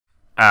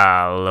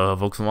Hello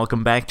folks and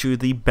welcome back to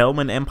the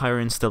Belman Empire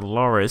in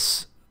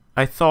Stellaris.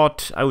 I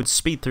thought I would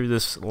speed through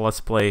this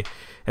Let's Play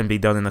and be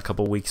done in a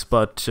couple weeks,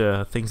 but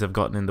things have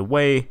gotten in the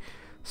way.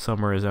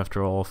 Summer is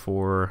after all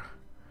for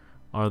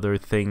other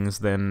things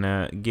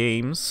than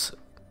games,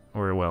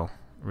 or well,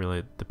 really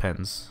it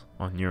depends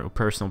on your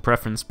personal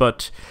preference,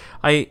 but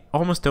I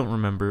almost don't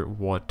remember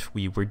what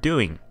we were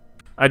doing.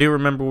 I do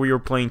remember we were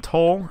playing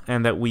Tall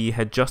and that we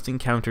had just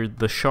encountered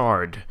the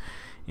Shard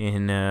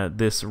in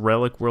this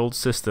relic world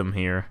system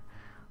here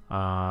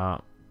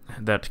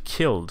that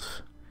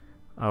killed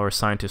our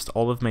scientist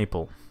Olive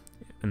Maple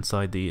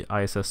inside the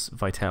ISS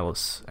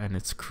Vitalis and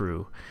its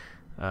crew,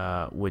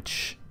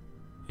 which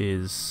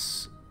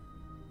is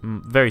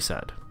very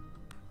sad.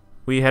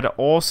 We had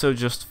also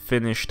just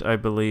finished, I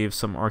believe,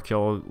 some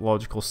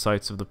archaeological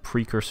sites of the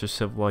precursor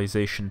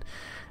civilization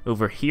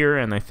over here,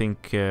 and I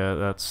think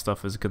that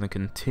stuff is going to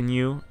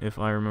continue, if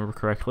I remember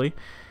correctly.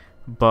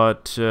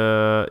 But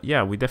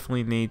yeah, we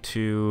definitely need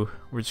to.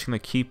 We're just gonna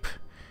keep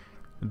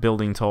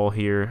building Tall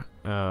here,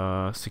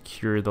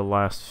 secure the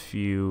last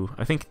few.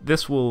 I think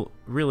this will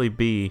really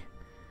be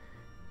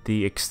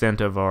the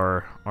extent of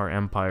our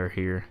empire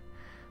here,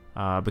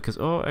 because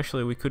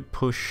actually we could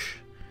push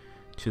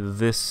to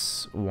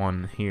this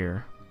one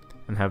here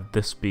and have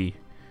this be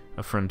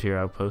a frontier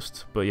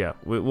outpost. But yeah,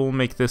 we'll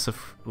make this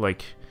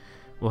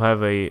we'll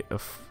have a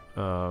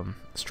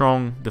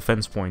strong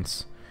defense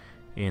points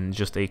in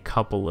just a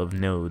couple of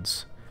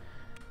nodes.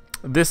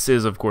 This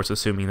is, of course,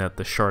 assuming that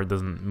the shard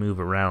doesn't move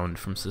around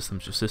from system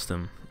to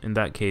system. In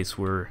that case,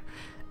 we're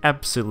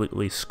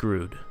absolutely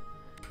screwed.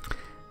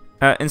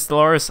 In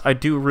Stellaris, I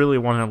do really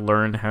want to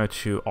learn how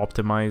to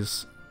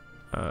optimize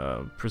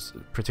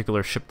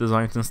particular ship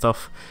designs and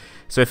stuff.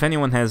 So if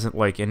anyone has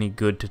like any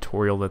good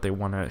tutorial that they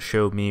want to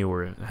show me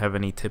or have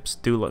any tips,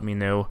 do let me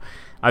know.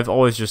 I've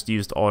always just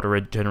used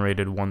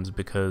auto-generated ones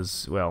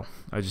because, well,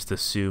 I just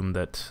assume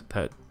that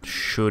that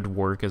should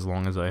work as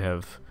long as I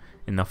have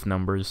enough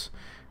numbers.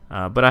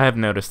 But I have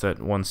noticed that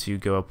once you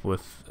go up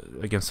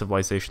against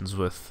civilizations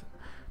with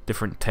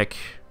different tech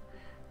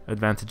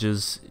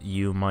advantages,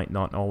 you might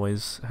not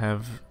always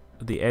have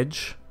the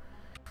edge.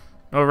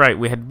 Alright,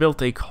 we had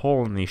built a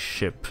colony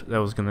ship that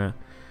was gonna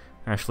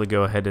actually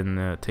go ahead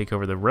and take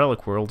over the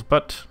relic world,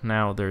 but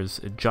now there's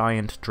a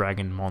giant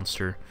dragon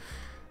monster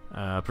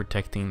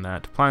protecting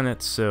that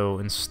planet, so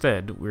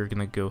instead we're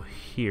gonna go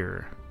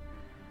here.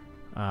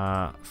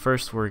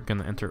 First we're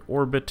gonna enter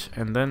orbit,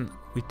 and then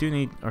we do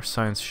need our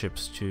science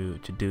ships to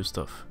do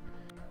stuff.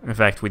 In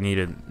fact, we need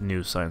a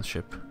new science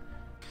ship.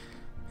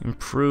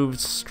 Improved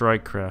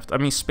strike craft. I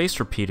mean, space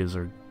torpedoes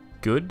are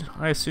good,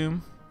 I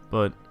assume,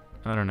 but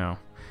I don't know.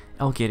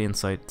 L-gate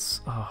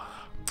insights. Oh.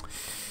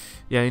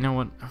 Yeah, you know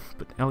what?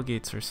 But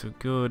L-gates are so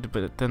good,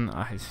 but then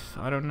I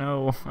don't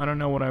know. I don't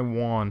know what I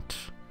want.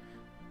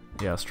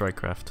 Yeah,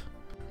 strikecraft.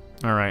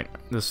 Alright,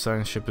 this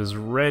science ship is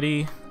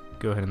ready.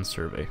 Go ahead and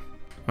survey.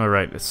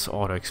 Alright, it's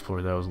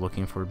auto-explore that I was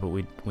looking for, but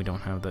we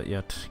don't have that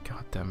yet.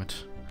 God damn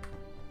it.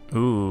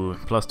 Ooh,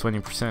 plus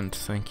 20%,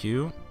 thank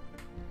you.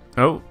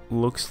 Oh,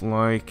 looks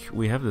like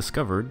we have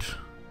discovered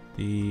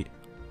the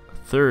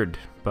third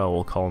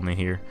Baol colony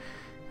here,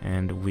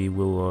 and we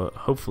will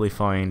hopefully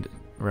find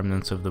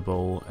remnants of the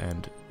Baol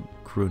and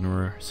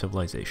Gruner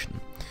civilization.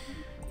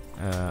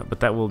 But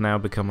that will now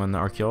become an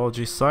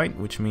archaeology site,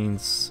 which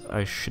means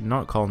I should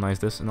not colonize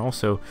this, and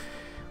also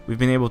we've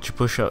been able to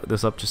push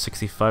this up to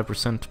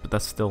 65%, but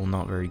that's still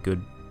not very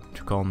good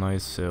to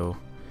colonize, so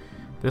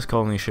this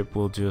colony ship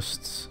will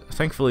just...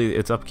 Thankfully,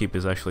 its upkeep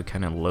is actually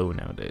kind of low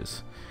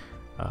nowadays.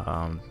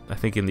 I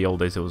think in the old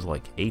days it was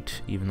like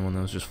 8, even when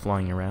it was just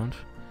flying around.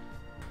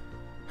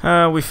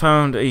 We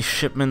found a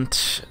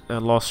shipment, a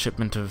lost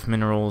shipment of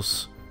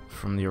minerals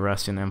from the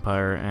Eurasian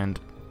Empire, and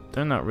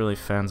they're not really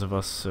fans of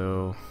us,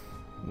 so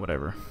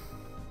whatever.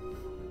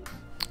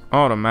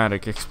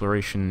 Automatic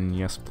exploration,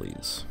 yes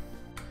please.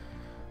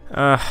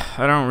 I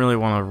don't really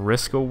want to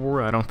risk a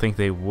war. I don't think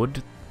they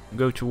would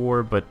go to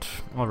war, but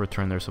I'll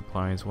return their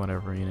supplies,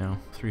 whatever, you know.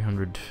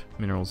 300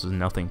 minerals is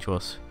nothing to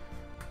us.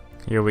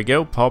 Here we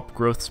go, pop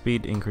growth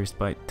speed increased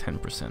by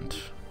 10%.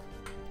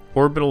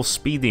 Orbital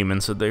speed demon,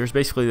 so there's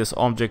basically this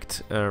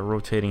object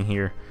rotating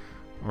here,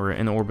 or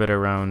in orbit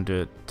around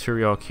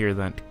Turiok here,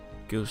 that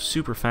goes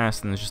super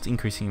fast and is just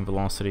increasing in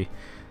velocity.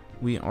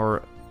 We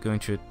are going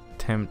to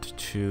attempt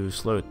to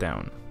slow it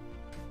down.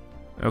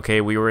 Okay,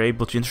 we were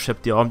able to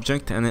intercept the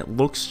object, and it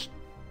looks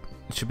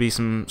to be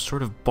some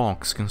sort of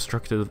box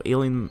constructed of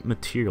alien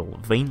material.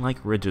 Vein-like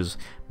ridges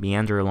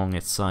meander along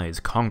its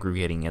sides,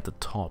 congregating at the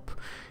top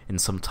in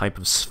some type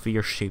of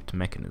sphere-shaped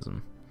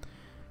mechanism.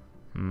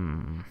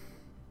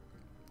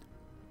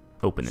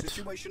 Open it.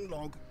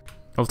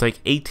 It'll take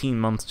 18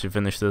 months to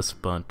finish this,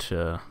 but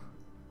I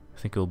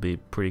think it'll be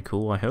pretty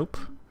cool, I hope.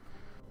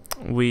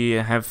 We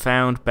have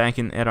found back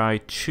in Eri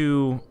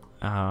 2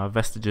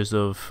 vestiges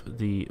of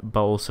the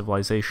Baol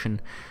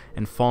civilization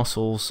and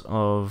fossils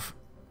of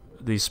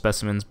these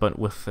specimens, but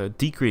with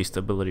decreased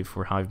ability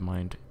for hive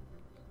mind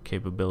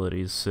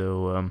capabilities,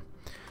 so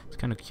it's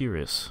kind of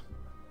curious.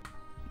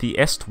 The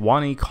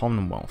Estwani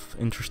Commonwealth,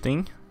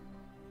 interesting.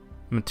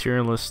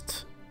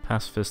 Materialist,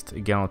 pacifist,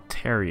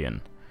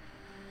 egalitarian.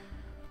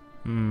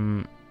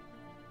 We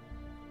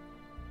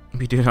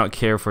do not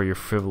care for your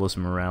frivolous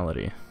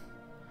morality.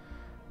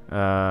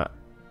 Oh,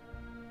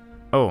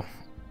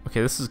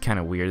 okay, this is kind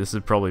of weird. This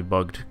is probably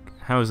bugged.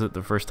 How is it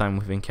the first time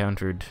we've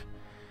encountered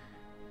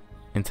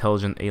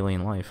intelligent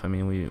alien life? I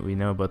mean, we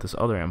know about this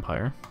other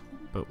empire,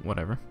 but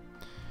whatever.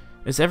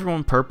 Is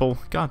everyone purple?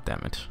 God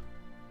damn it.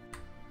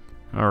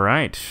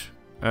 Alright.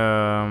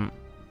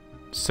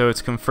 So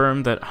it's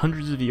confirmed that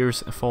hundreds of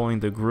years following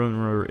the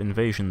Grunwer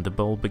invasion, the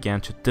Baol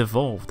began to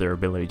devolve their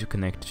ability to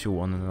connect to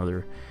one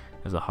another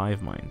as a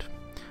hive mind.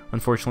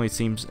 Unfortunately, it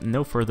seems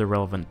no further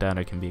relevant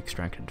data can be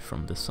extracted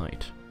from this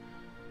site.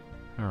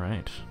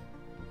 Alright.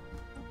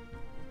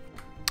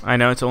 I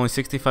know it's only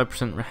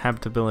 65%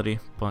 habitability,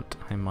 but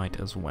I might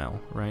as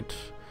well, right?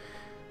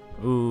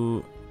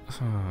 Ooh.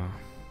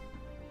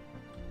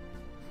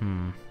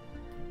 Yeah,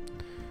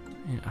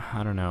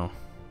 I don't know.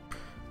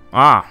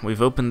 Ah,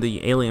 we've opened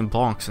the alien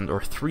box and there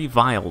are 3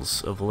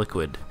 vials of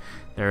liquid.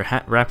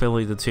 They're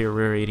rapidly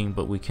deteriorating,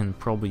 but we can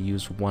probably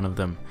use one of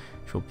them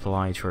to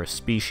apply to our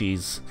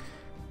species.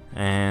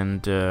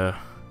 And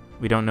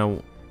we don't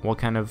know what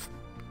kind of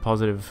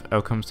positive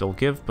outcomes they'll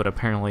give, but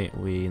apparently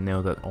we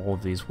know that all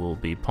of these will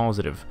be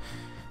positive.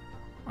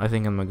 I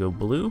think I'm gonna go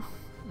blue.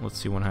 Let's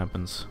see what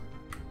happens.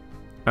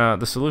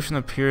 The solution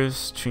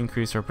appears to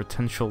increase our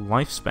potential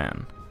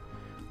lifespan.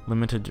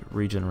 Limited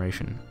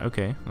regeneration.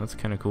 Okay, that's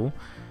kind of cool.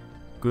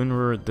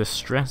 Grunwer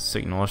distress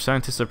signal. Our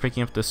scientists are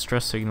picking up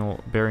distress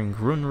signal bearing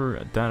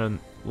Grunwer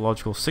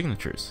datalogical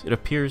signatures. It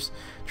appears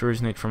to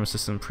originate from a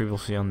system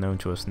previously unknown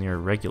to us near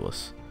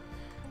Regulus.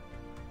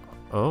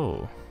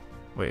 Oh.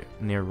 Wait,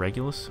 near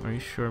Regulus? Are you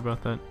sure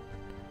about that?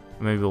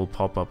 Maybe it'll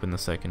pop up in a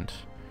second.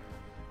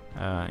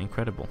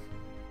 Incredible.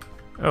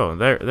 Oh,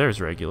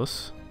 there's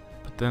Regulus.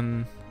 But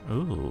then,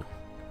 ooh,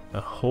 a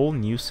whole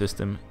new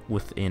system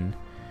within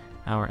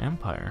our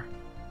empire.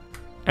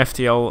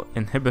 FTL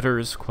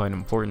inhibitors, quite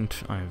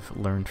important. I've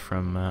learned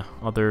from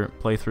other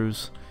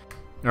playthroughs.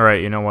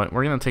 Alright, you know what?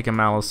 We're gonna take a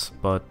Malice,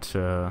 but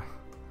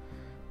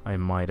I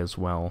might as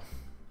well.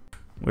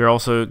 We're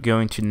also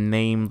going to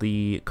name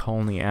the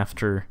colony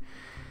after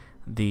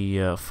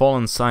the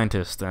fallen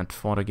scientist that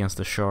fought against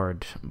the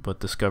Shard,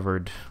 but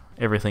discovered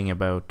everything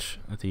about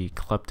the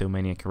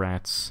kleptomaniac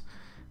rats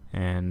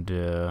and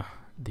the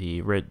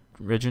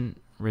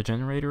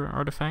regenerator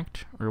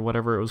artifact, or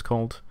whatever it was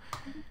called.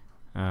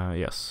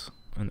 Yes,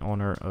 in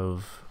honor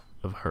of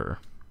her.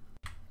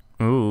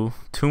 Ooh,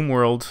 Tomb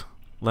World,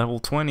 level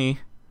 20.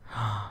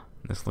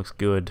 This looks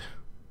good.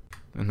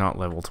 Not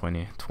level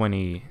 20,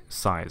 20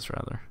 size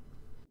rather.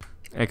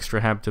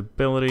 Extra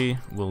habitability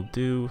will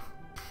do.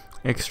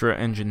 Extra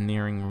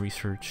engineering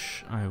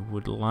research I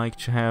would like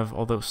to have,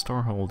 although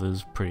Starhold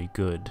is pretty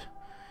good.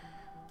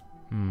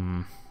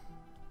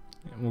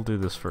 We'll do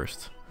this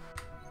first.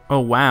 Oh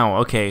wow,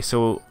 okay,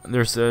 so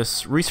there's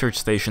this research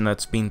station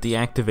that's been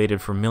deactivated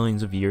for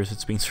millions of years.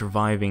 It's been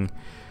surviving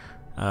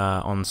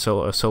on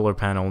a solar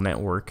panel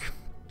network,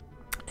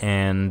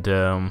 and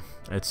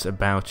it's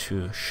about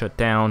to shut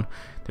down.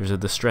 There's a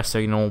distress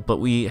signal, but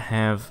we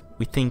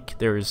think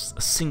there is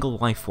a single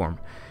life form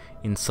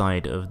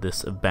inside of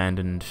this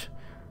abandoned,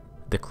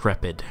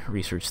 decrepit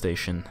research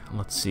station.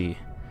 Let's see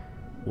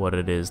what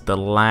it is. The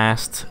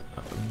last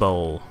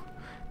Baol.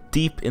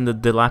 Deep in the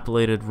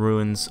dilapidated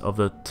ruins of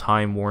the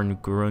time-worn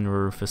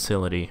Grunwer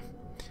facility.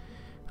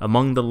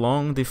 Among the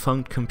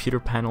long-defunct computer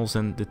panels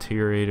and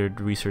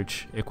deteriorated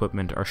research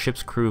equipment, our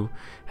ship's crew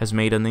has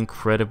made an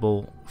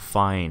incredible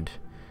find.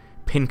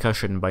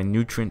 Pincushioned by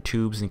nutrient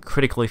tubes and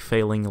critically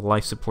failing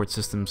life support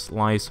systems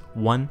lies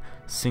one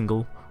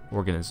single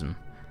organism,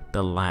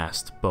 the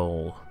last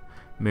Baol,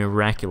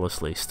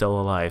 miraculously still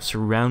alive,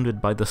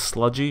 surrounded by the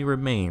sludgy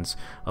remains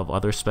of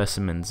other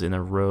specimens in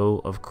a row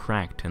of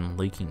cracked and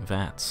leaking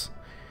vats.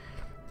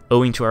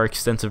 Owing to our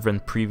extensive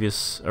and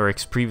previous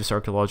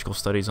archaeological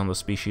studies on the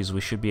species,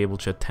 we should be able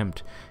to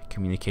attempt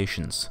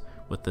communications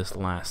with this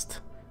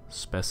last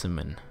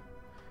specimen.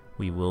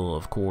 We will,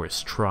 of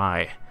course,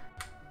 try.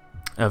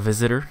 A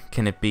visitor,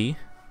 can it be?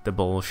 The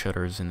Baol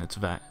shudders in its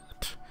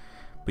vat.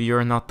 But you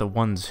are not the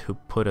ones who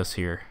put us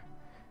here.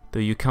 Though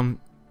you come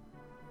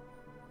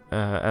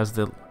as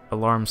the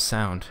alarms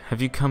sound.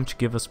 Have you come to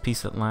give us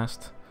peace at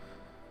last?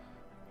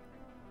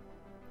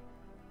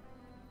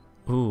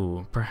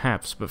 Ooh,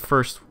 perhaps, but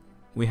first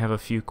we have a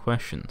few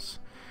questions.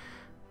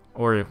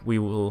 Or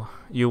you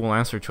will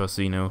answer to us,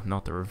 Xeno,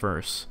 not the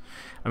reverse.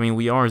 I mean,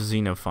 we are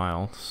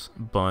Xenophiles,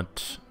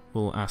 but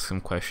we'll ask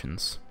some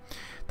questions.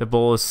 The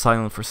Baol is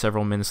silent for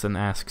several minutes, then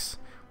asks,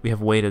 "We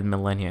have waited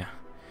millennia.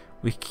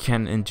 We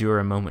can endure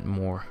a moment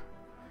more.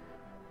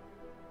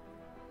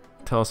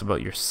 Tell us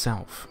about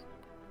yourself."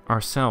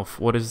 Ourself,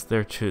 what is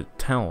there to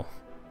tell?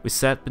 We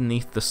sat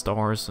beneath the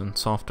stars and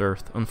soft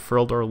earth,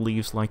 unfurled our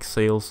leaves like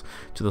sails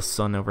to the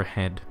sun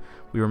overhead.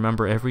 We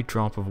remember every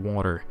drop of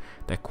water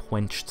that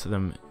quenched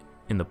them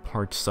in the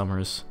parched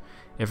summers,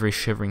 every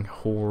shivering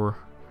horror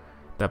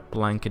that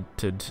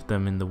blanketed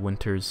them in the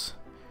winters.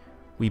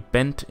 We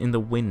bent in the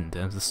wind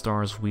as the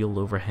stars wheeled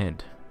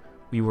overhead.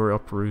 We were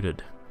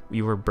uprooted.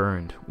 We were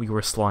burned. We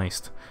were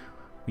sliced.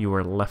 We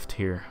were left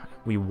here.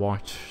 We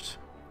watched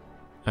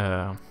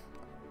our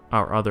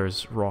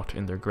others rot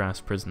in their grass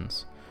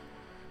prisons.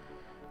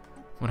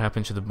 What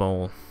happened to the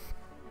Baol?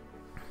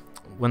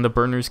 When the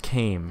burners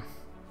came,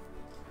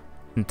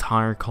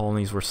 entire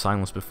colonies were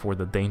silenced before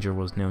the danger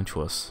was known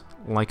to us.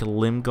 Like a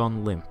limb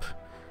gone limp.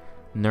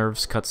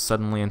 Nerves cut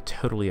suddenly and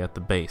totally at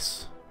the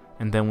base.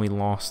 And then we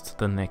lost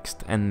the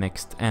next, and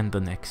next, and the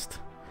next.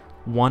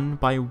 One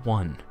by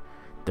one,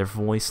 their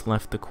voice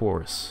left the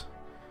chorus.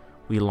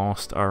 We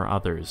lost our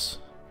others.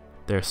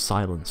 Their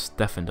silence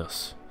deafened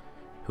us,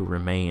 who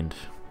remained.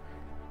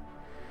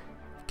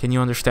 Can you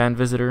understand,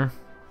 visitor?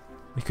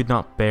 We could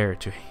not bear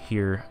to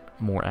hear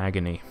more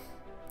agony.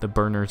 The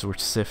burners were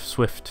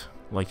swift,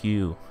 like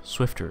you,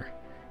 swifter,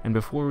 and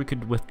before we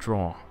could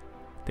withdraw,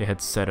 they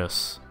had set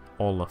us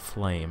all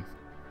aflame,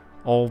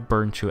 all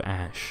burned to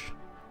ash,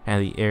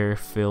 and the air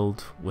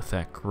filled with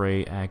that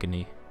grey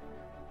agony,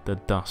 the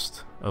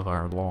dust of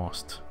our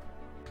lost.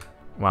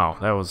 Wow,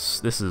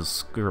 this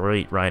is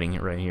great writing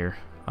right here.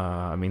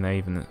 I mean,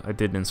 I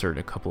did insert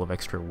a couple of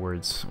extra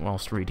words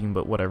whilst reading,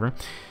 but whatever.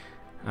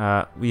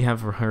 We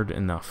have heard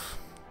enough.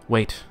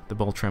 Wait, the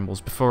bell trembles.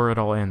 Before it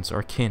all ends,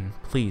 our kin,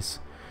 please.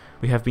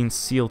 We have been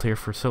sealed here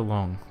for so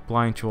long,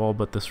 blind to all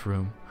but this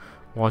room,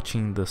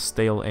 watching the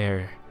stale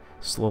air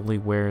slowly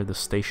wear the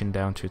station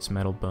down to its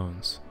metal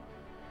bones.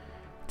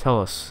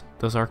 Tell us,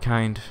 does our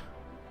kind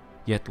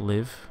yet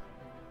live?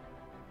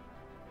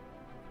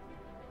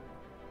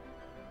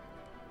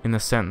 In a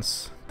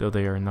sense, though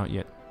they are not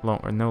yet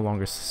no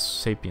longer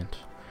sapient.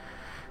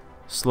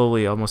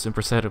 Slowly, almost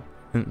imperceptibly,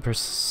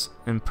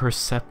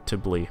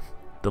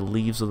 the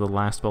leaves of the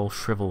last bell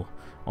shrivel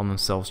on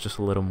themselves just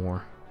a little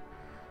more.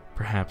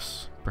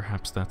 Perhaps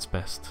that's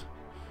best.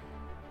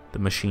 The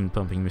machine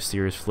pumping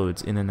mysterious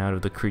fluids in and out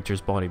of the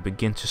creature's body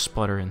begin to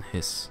sputter and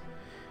hiss.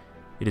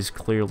 It is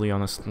clearly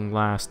on its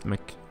last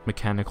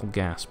mechanical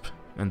gasp,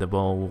 and the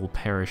ball will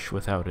perish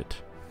without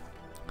it.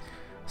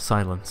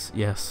 Silence,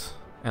 yes,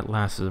 at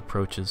last it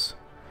approaches.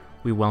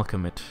 We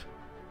welcome it,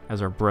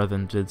 as our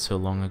brethren did so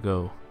long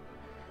ago.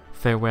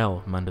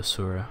 Farewell,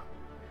 Mandasura.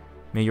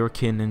 May your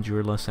kin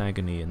endure less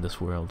agony in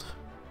this world.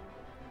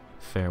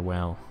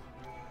 Farewell.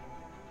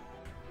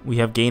 We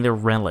have gained a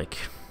relic,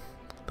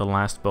 the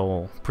last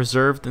Baol.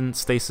 Preserved in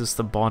stasis,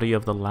 the body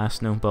of the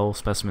last known Baol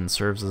specimen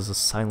serves as a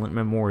silent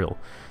memorial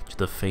to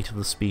the fate of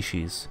the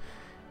species,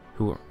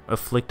 who,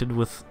 afflicted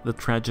with the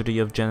tragedy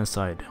of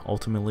genocide,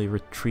 ultimately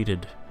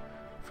retreated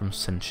from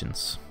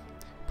sentience.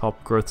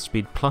 Pop growth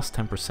speed plus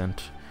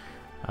 10%,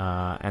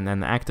 and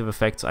then active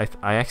effects, I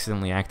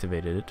accidentally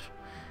activated it,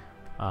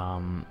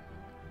 and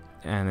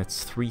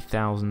it's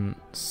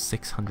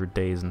 3,600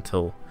 days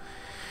until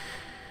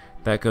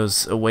that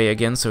goes away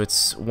again, so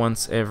it's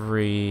once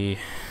every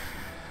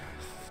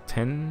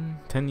 10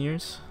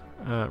 years,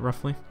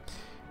 roughly.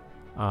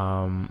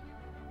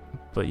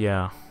 But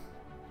yeah,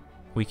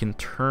 we can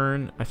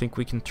turn, I think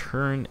we can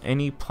turn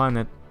any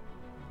planet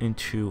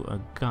into a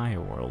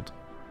Gaia world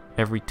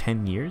every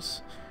 10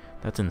 years?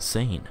 That's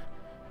insane.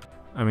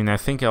 I mean, I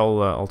think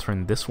I'll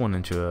turn this one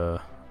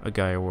into a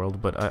Gaia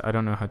world, but I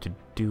don't know how to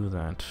do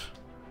that.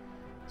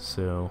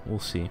 So, we'll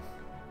see.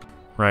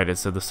 Right,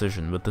 it's a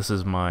decision, but this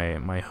is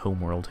my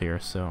home world here,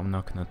 so I'm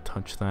not gonna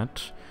touch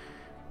that.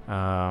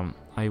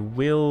 I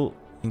will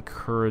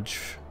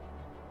encourage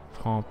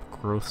pop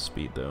growth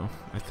speed, though,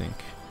 I think.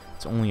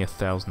 It's only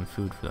 1,000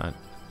 food for that.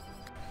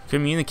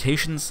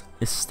 Communications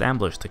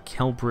established. The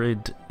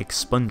Kelbrid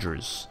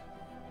expungers.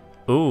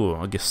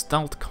 Oh, a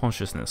Gestalt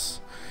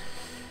consciousness.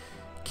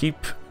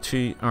 Keep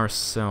to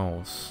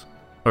ourselves.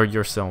 Or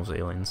yourselves,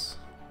 aliens.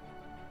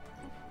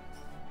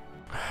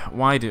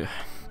 Why do...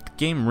 The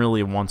game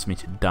really wants me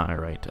to die,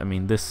 right? I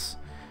mean, these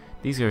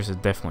guys are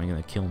definitely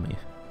gonna kill me.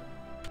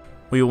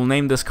 We will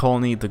name this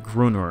colony the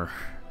Grunor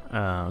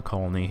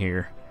colony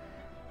here.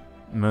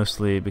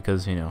 Mostly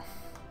because, you know,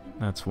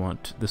 that's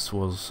what this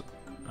was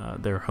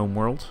their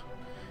homeworld.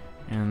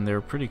 And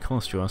they're pretty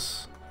close to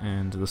us.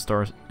 And the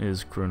star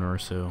is Grunor,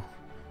 so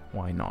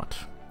why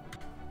not?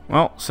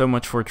 Well, so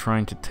much for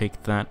trying to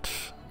take that.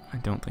 I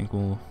don't think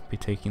we'll be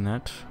taking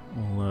that.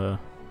 We'll,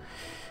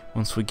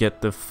 once we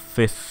get the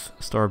 5th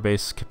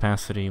starbase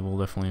capacity, we'll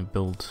definitely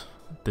build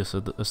this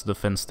as a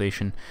defense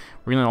station.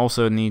 We're gonna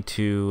also need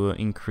to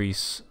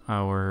increase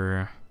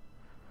our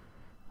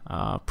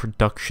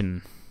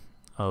production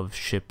of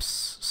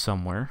ships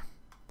somewhere.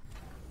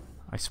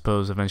 I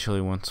suppose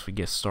eventually once we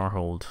get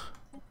Starhold.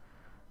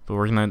 But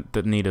we're gonna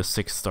need a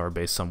 6th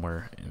starbase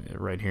somewhere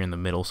right here in the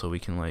middle so we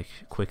can like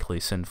quickly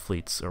send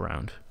fleets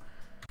around.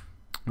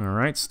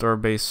 Alright,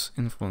 starbase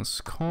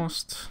influence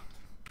cost.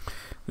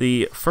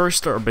 The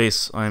first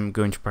starbase I'm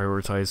going to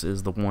prioritize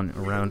is the one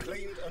around...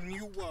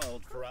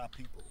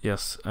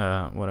 Yes,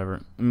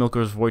 whatever.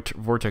 Milko's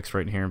Vortex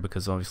right here,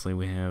 because obviously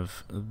we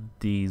have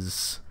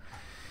these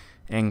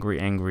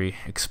angry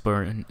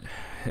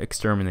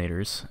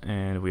exterminators,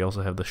 and we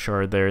also have the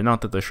shard there.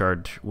 Not that the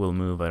shard will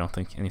move, I don't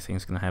think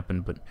anything's gonna happen,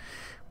 but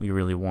we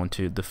really want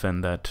to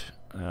defend that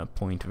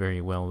point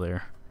very well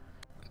there.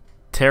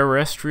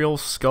 Terrestrial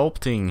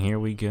sculpting, here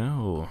we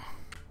go.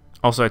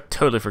 Also, I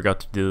totally forgot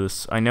to do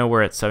this. I know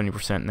we're at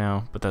 70%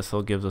 now, but that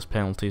still gives us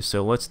penalties.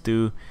 So let's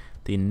do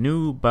the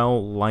new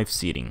Baol life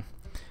seeding.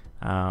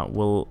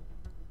 We'll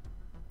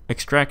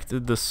extract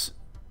the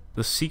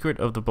secret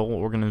of the Baol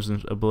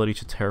organism's ability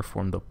to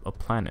terraform a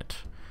planet.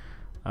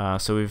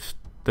 So we've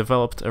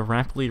developed a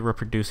rapidly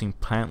reproducing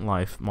plant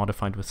life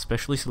modified with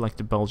specially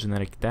selected Baol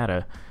genetic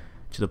data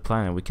to the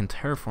planet. We can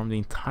terraform the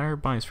entire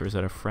biosphere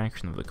at a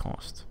fraction of the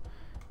cost.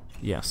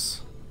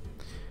 Yes.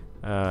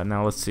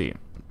 Now let's see.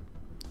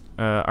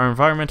 Our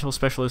environmental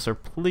specialists are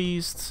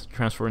pleased.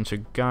 Transfer into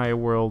Gaia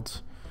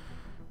world.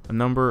 A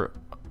number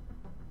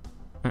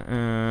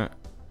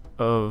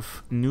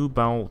of new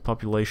Baol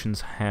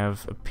populations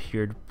have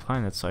appeared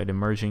planetside,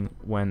 emerging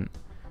when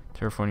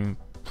terraforming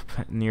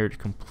neared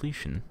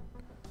completion.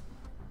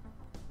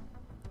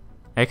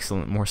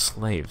 Excellent, more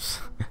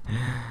slaves.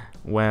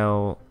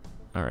 Well,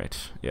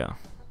 alright, yeah.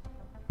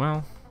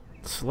 Well,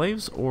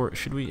 slaves, or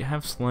should we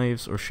have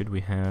slaves, or should we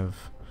have...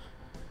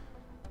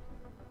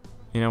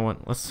 You know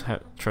what, let's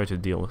try to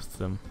deal with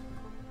them.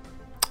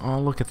 Oh,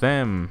 look at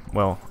them!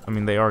 Well, I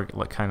mean, they are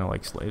kind of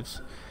like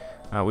slaves.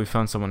 We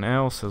found someone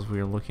else as we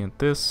were looking at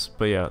this,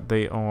 but yeah,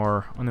 they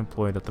are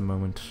unemployed at the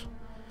moment.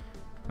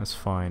 That's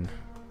fine.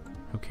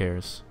 Who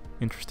cares?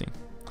 Interesting.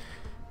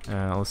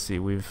 Let's see,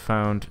 we've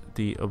found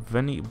the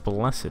Oveni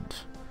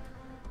Blessed.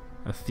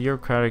 A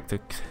theocratic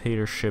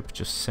dictatorship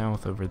just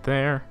south over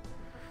there.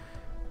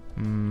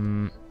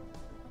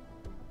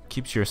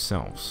 Keeps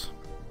yourselves.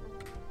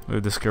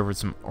 We've discovered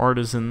some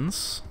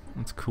artisans.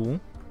 That's cool.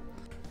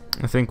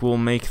 I think we'll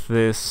make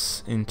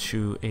this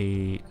into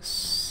a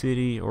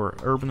city or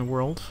urban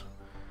world.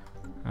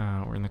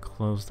 We're gonna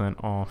close that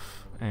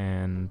off,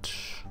 and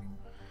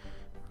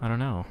I don't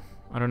know.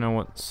 I don't know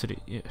what city.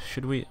 Yeah,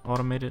 should we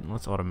automate it?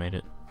 Let's automate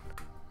it.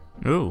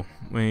 Ooh,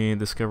 we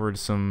discovered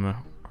some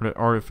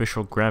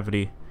artificial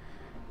gravity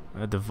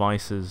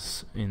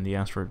devices in the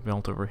asteroid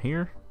belt over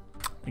here.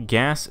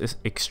 Gas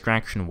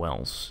extraction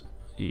wells.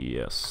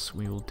 Yes,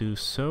 we will do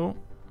so.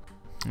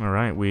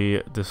 Alright,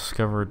 we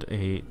discovered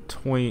a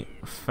toy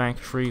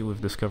factory.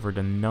 We've discovered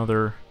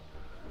another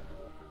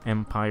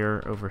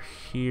empire over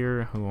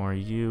here. Who are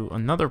you?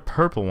 Another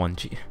purple one.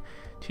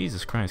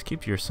 Jesus Christ,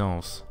 keep to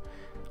yourselves.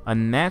 A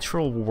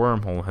natural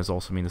wormhole has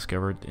also been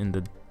discovered in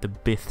the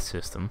Bith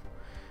system.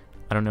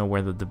 I don't know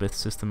where the Bith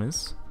system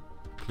is.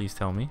 Please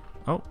tell me.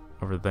 Oh,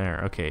 over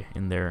there. Okay,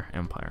 in their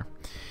empire.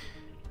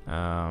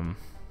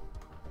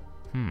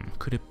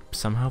 Could it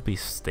somehow be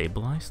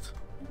stabilized?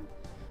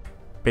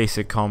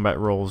 Basic combat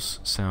roles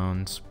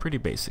sounds pretty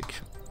basic.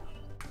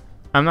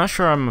 I'm not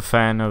sure I'm a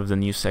fan of the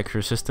new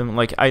sector system.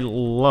 Like, I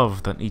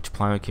love that each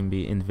planet can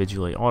be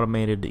individually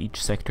automated, each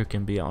sector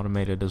can be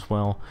automated as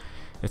well,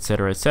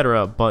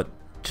 etc., but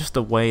just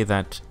the way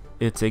that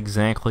it's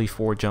exactly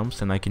 4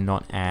 jumps and I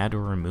cannot add or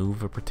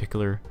remove a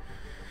particular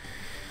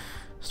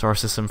star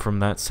system from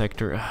that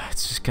sector,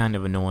 it's just kind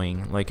of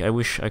annoying. Like, I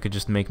wish I could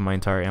just make my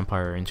entire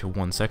empire into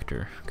one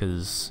sector,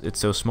 because it's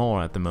so small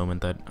at the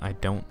moment that I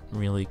don't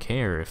really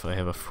care if I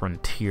have a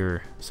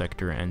frontier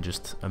sector and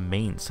just a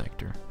main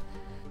sector.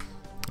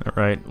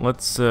 Alright,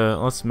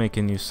 let's make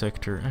a new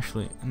sector.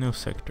 Actually, no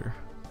sector.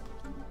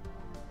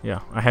 Yeah,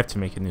 I have to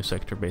make a new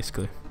sector,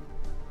 basically.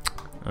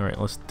 Alright,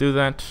 let's do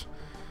that.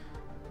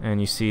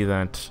 And you see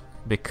that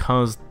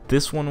because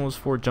this one was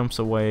 4 jumps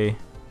away,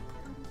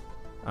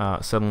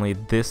 suddenly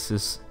this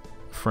is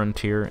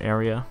frontier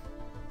area,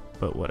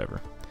 but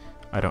whatever.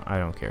 I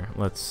don't care.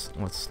 Let's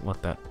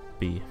let that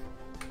be.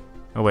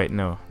 Oh wait,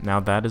 no. Now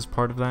that is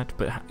part of that,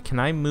 but can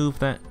I move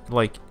that?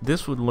 Like,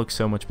 this would look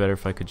so much better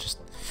if I could just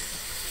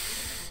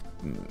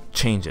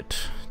change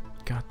it.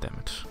 God damn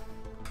it.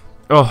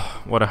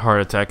 Oh, what a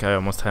heart attack I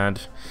almost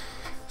had.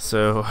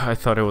 So I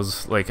thought it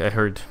was like I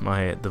heard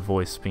the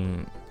voice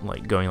being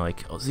like going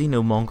like, oh,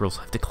 Xeno-mongrels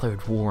have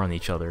declared war on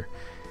each other.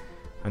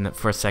 And that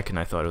for a second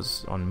I thought it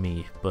was on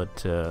me,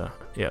 but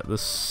yeah, the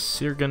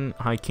Sirgan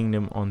High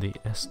Kingdom on the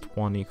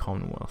Estwani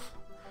Commonwealth.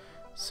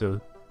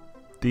 So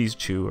these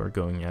two are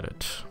going at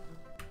it.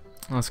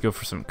 Let's go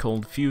for some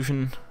cold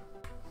fusion.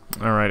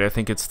 Alright, I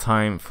think it's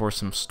time for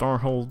some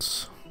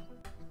starholds.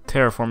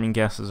 Terraforming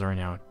gases are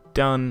now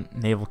done.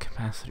 Naval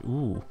capacity.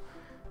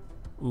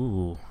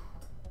 Ooh.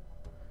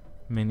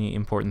 Many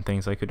important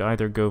things. I could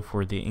either go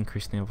for the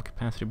increased naval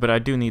capacity, but I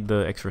do need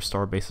the extra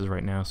star bases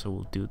right now, so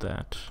we'll do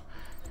that.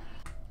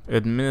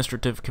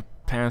 Administrative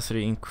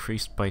capacity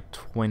increased by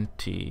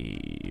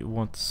 20.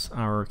 What's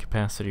our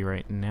capacity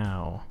right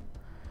now?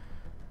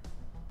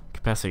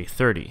 Capacity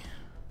 30.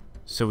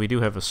 So we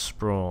do have a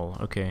sprawl.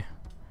 Okay.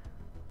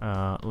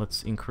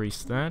 Let's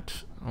increase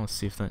that. Let's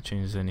see if that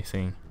changes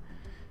anything.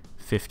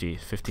 50,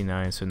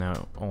 59, so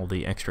now all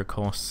the extra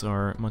costs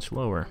are much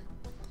lower.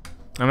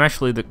 I'm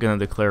actually gonna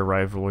declare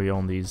rivalry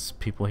on these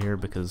people here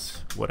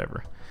because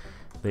whatever.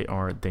 They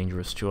are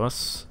dangerous to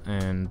us,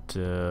 and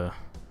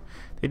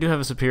they do have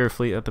a superior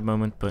fleet at the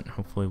moment, but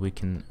hopefully we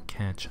can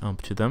catch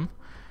up to them.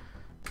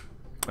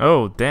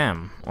 Oh,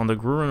 damn. On the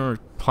Gruner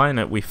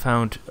planet, we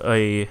found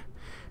a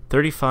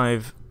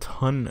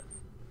 35-ton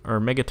our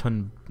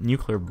megaton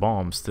nuclear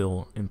bomb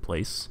still in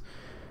place,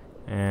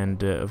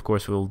 and of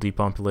course we'll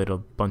depopulate a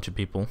bunch of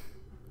people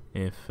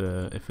if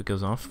it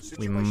goes off.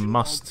 We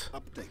must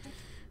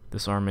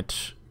disarm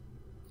it.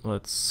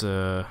 Let's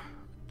ooh,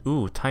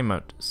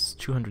 timeout. It's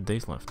 200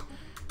 days left.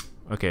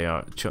 Okay,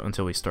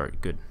 until we start.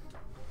 Good.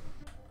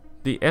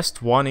 The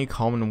Estwani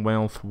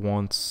Commonwealth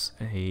wants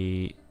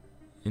a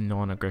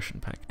non-aggression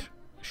pact.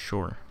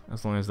 Sure,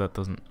 as long as that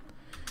doesn't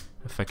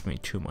affect me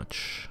too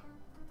much.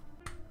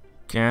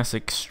 Gas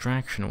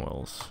extraction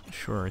wells.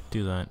 Sure,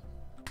 do that.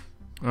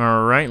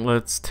 Alright,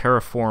 let's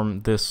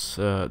terraform this,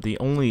 the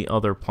only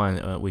other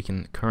planet we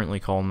can currently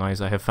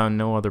colonize. I have found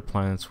no other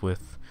planets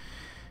with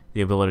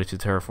the ability to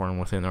terraform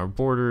within our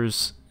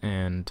borders,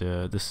 and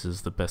this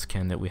is the best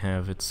candidate we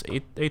have. It's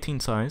 18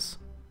 size.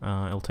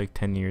 It'll take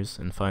 10 years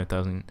and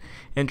 5,000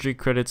 entry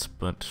credits,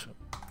 but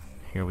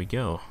here we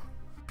go.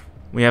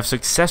 We have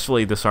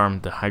successfully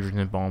disarmed the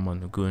hydrogen bomb on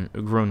the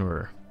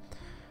Grunwer.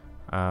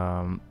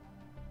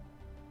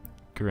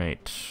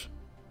 Great.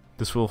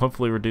 This will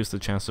hopefully reduce the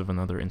chance of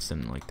another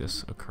incident like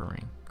this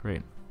occurring.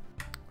 Great.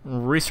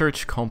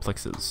 Research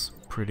complexes.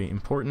 Pretty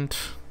important.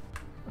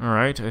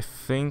 Alright, I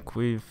think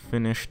we've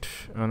finished...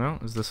 Oh no,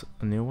 is this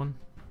a new one?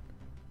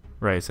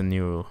 Right, it's a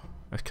new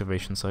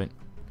excavation site.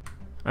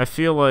 I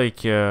feel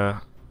like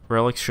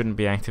relics shouldn't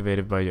be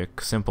activated by a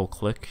simple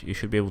click. You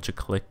should be able to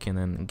click and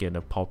then get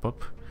a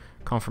pop-up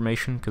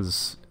confirmation,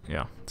 because,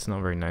 yeah, it's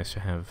not very nice to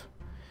have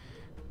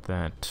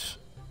that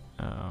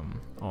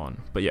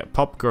on. But yeah,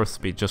 pop growth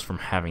speed just from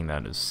having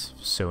that is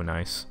so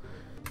nice.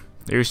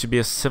 There used to be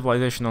a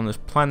civilization on this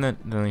planet,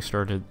 then they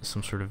started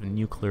some sort of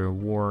nuclear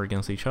war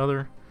against each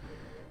other,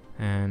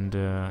 and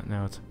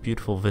now it's a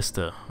beautiful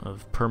vista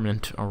of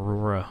permanent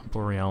Aurora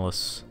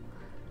Borealis.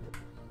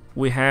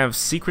 We have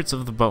Secrets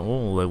of the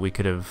Baol that we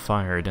could have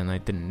fired and I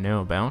didn't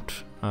know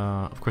about.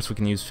 Of course we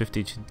can use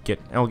 50 to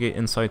get Algate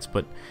insights,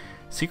 but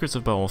Secrets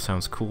of Baol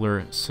sounds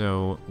cooler,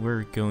 so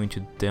we're going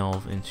to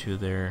delve into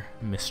their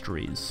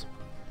mysteries.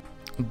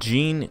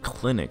 Gene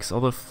clinics.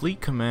 Although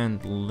fleet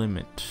command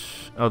limit...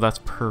 Oh, that's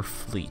per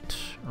fleet.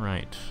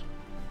 Right.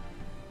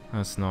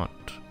 That's not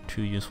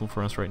too useful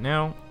for us right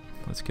now.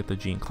 Let's get the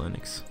gene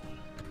clinics.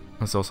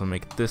 Let's also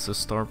make this a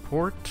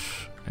starport,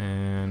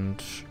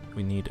 and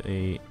we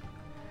need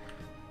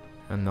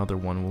another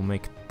one. We'll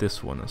make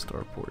this one a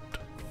starport.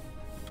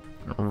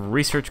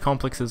 Research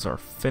complexes are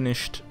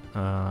finished.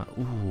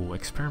 Ooh,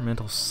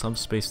 experimental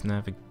subspace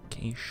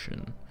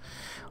navigation.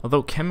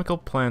 Although chemical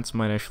plants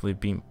might actually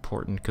be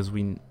important, because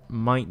we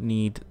might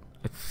need...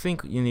 I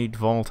think you need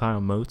volatile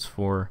motes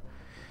for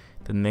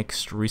the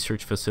next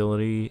research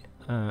facility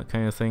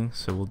kind of thing,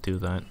 so we'll do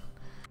that.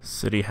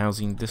 City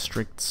housing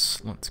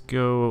districts, let's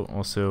go.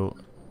 Also,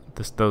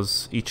 this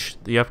does...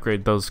 the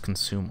upgrade does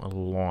consume a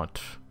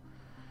lot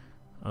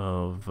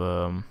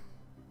of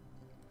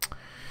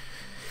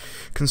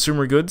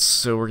consumer goods,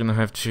 so we're gonna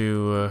have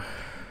to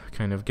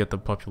kind of get the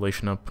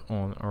population up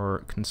on our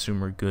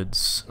consumer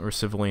goods or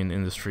civilian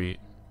industry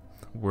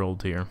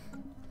world here.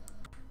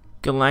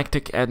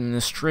 Galactic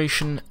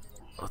administration,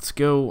 let's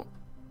go.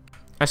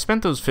 I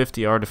spent those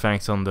 50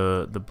 artifacts on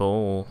the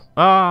bowl.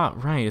 Ah,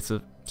 right, it's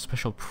a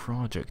special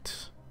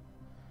project.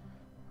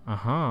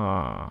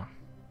 Aha.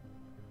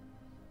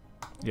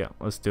 Yeah,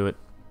 let's do it.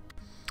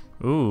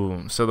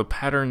 Ooh, so the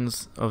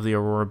patterns of the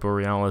Aurora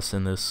Borealis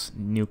in this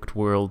nuked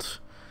world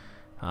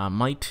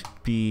might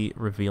be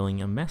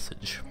revealing a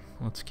message.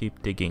 Let's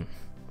keep digging.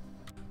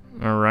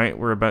 Alright,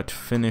 we're about to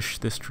finish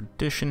this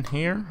tradition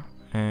here,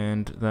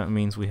 and that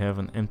means we have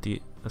an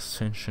empty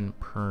Ascension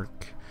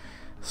perk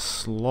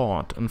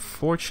slot.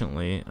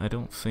 Unfortunately, I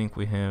don't think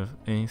we have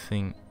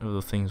anything of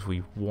the things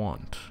we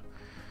want,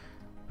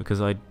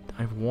 because I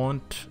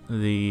want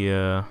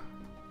the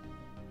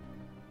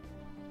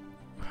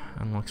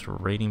unlocks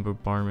rating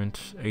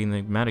bombardment,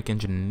 enigmatic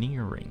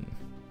engineering.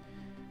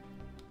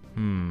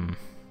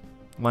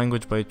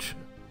 Language by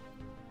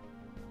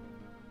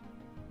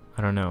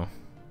I don't know,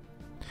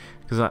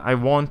 because I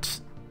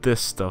want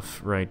this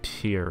stuff right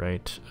here,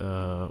 right?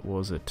 What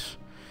was it?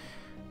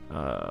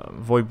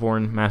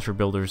 Voidborn, Master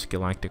Builders,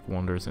 Galactic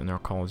Wonders, and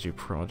Archaeology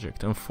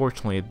Project.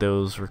 Unfortunately,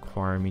 those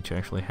require me to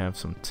actually have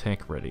some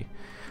tech ready,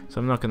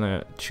 so I'm not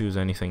gonna choose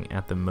anything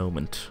at the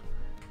moment.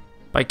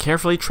 By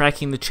carefully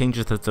tracking the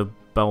changes that the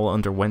Baol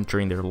underwent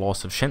during their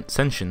loss of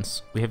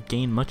sentience, we have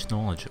gained much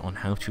knowledge on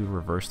how to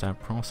reverse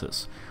that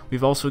process.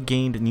 We've also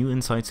gained new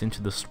insights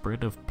into the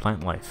spread of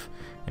plant life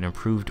and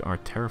improved our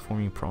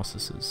terraforming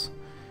processes.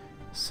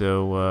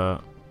 So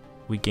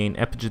we gain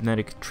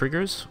epigenetic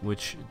triggers,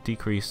 which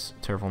decrease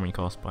terraforming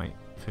costs by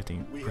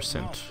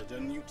 15%.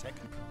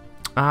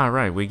 Ah,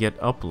 right, we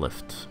get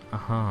uplift.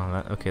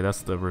 Aha, okay,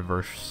 that's the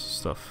reverse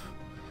stuff.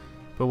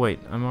 But wait,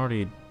 I'm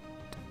already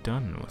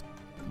done with...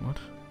 What?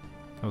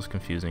 That was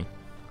confusing.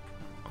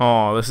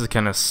 Oh, this is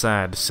kind of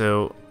sad.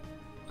 So,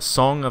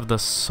 Song of the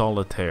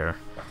Solitaire.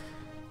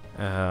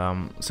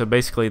 So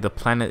basically the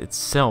planet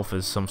itself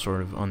is some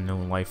sort of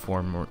unknown life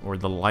form, or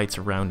the lights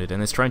around it,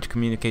 and it's trying to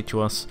communicate to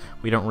us.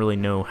 We don't really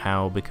know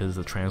how, because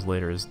the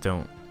translators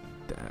don't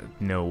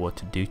know what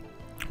to do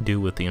do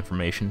with the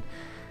information.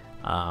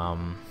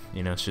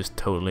 You know, it's just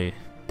totally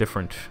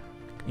different,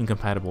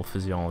 incompatible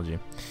physiology.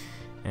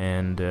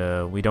 And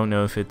we don't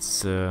know if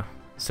it's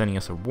sending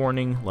us a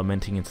warning,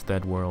 lamenting its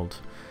dead world,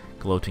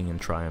 gloating in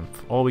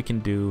triumph. All we can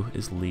do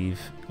is leave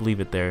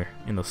it there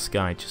in the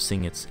sky to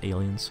sing its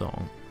alien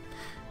song.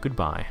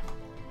 Goodbye.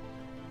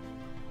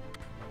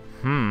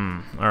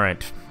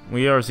 Alright.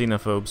 We are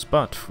xenophobes,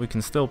 but we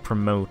can still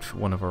promote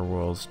one of our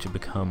worlds to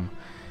become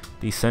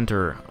the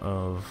center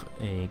of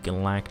a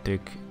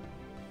galactic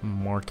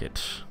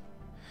market.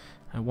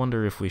 I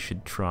wonder if we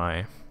should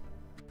try.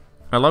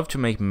 I love to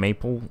make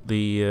Maple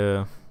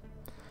the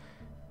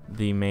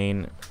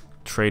main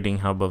trading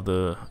hub of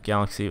the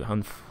galaxy.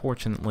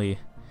 Unfortunately,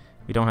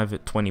 we don't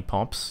have 20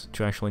 pops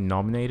to actually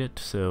nominate it,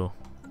 so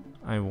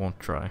I won't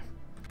try.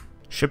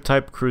 Ship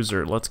type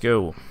cruiser, let's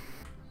go.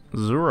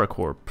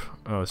 Zuracorp.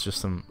 Oh, it's just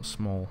some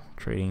small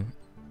trading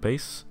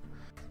base.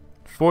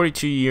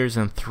 42 years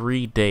and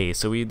 3 days.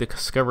 So we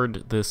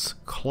discovered this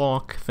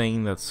clock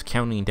thing that's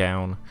counting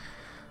down,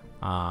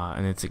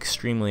 and it's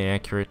extremely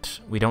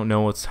accurate. We don't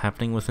know what's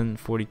happening within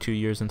 42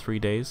 years and 3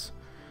 days,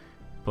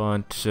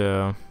 but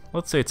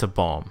let's say it's a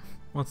bomb.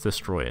 Let's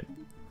destroy it.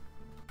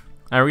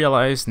 I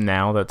realize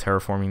now that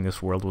terraforming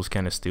this world was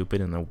kind of stupid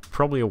and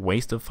probably a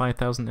waste of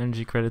 5,000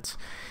 energy credits.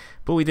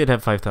 But we did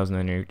have 5,000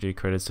 energy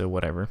credits, so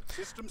whatever.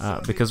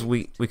 Because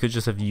we could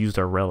just have used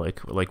our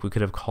relic. Like, we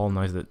could have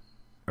colonized it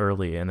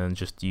early and then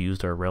just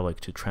used our relic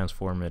to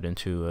transform it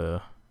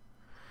into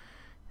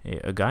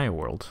a Gaia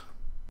world.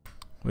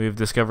 We've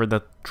discovered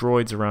that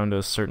droids around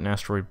a certain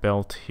asteroid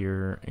belt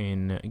here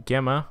in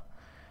Gamma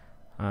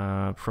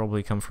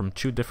probably come from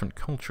 2 different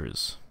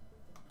cultures.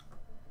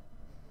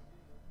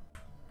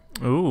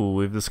 Ooh,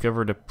 we've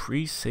discovered a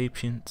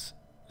pre-sapient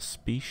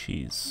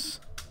species.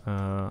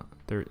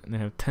 They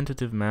have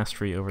tentative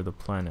mastery over the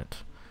planet.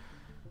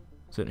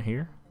 Is it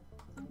here?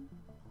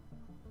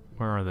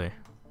 Where are they?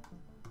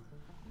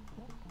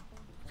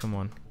 Come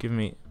on, give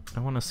me...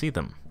 I want to see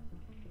them.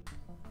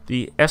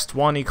 The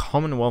Estwani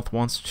Commonwealth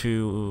wants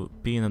to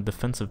be in a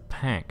defensive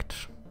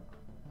pact.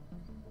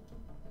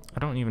 I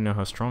don't even know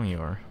how strong you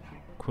are.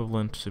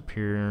 Equivalent,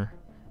 superior,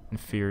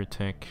 inferior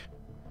tech.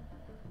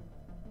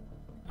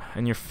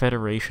 And your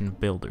Federation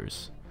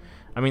builders.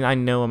 I mean, I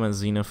know I'm a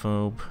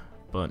xenophobe,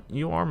 but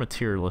you are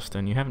materialist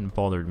and you haven't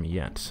bothered me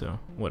yet, so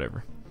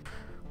whatever.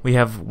 We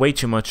have way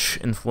too much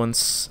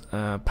influence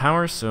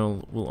power,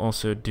 so we'll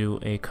also do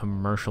a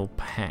commercial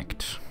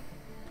pact.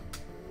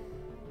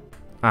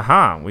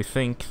 Aha! We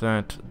think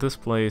that this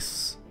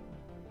place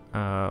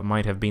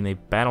might have been a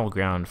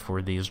battleground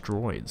for these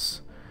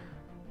droids,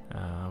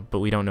 but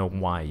we don't know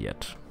why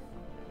yet.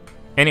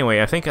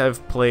 Anyway, I think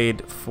I've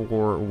played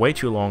for way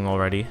too long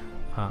already.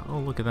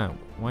 Oh, look at that.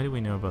 Why do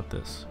we know about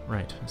this?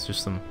 Right, it's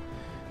just some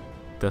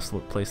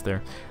desolate place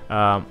there.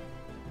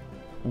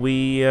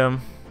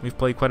 We've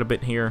played quite a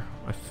bit here.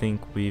 I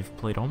think we've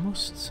played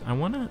almost, I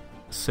want to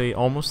say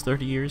almost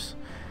 30 years.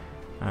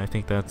 I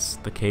think that's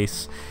the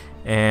case.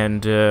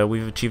 And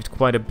we've achieved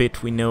quite a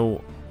bit. We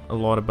know a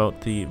lot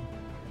about the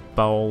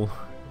Baol,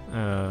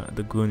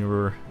 the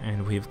Gunrur,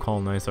 and we've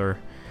colonized our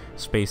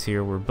space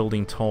here. We're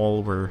building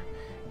tall, we're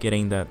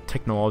getting that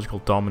technological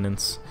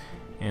dominance,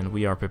 and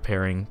we are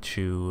preparing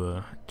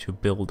to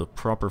build a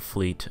proper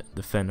fleet,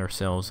 defend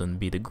ourselves, and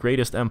be the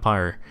greatest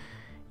empire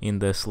in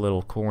this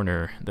little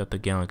corner that the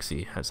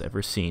galaxy has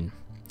ever seen.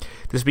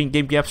 This has been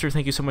GameGabster.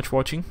 Thank you so much for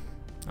watching.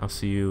 I'll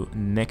see you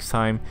next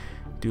time.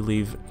 Do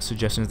leave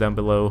suggestions down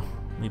below.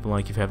 Leave a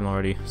like if you haven't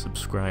already.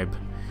 Subscribe.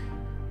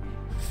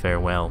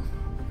 Farewell.